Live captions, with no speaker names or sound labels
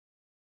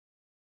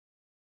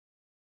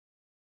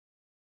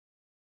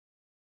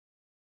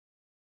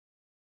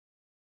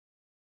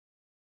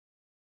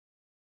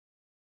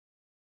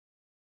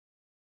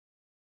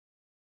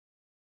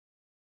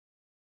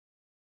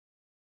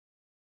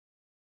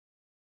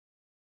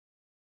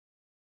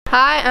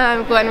Hi,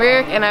 I'm Gwen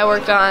Rearick, and I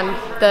worked on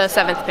the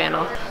 7th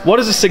panel. What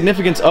is the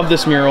significance of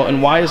this mural,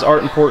 and why is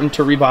art important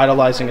to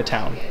revitalizing a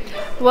town?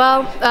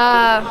 Well,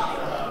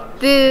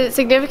 the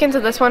significance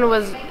of this one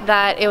was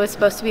that it was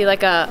supposed to be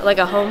like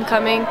a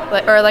homecoming,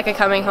 or like a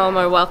coming home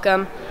or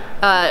welcome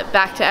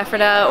back to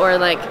Ephrata, or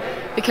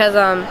because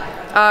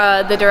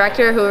the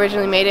director who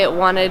originally made it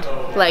wanted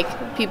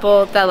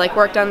people that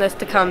worked on this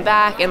to come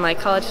back, and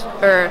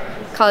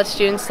college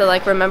students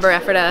to remember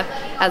Ephrata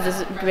as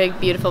this big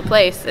beautiful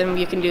place, and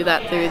you can do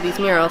that through these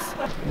murals.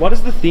 What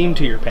is the theme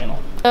to your panel?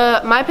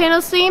 My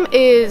panel's theme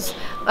is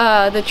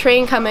the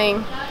train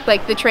coming,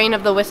 the train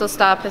of the whistle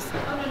stop is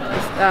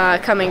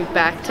coming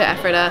back to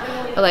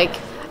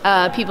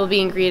Ephrata, people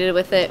being greeted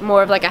with it,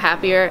 more of a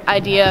happier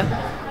idea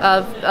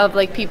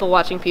of people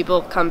watching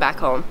people come back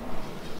home.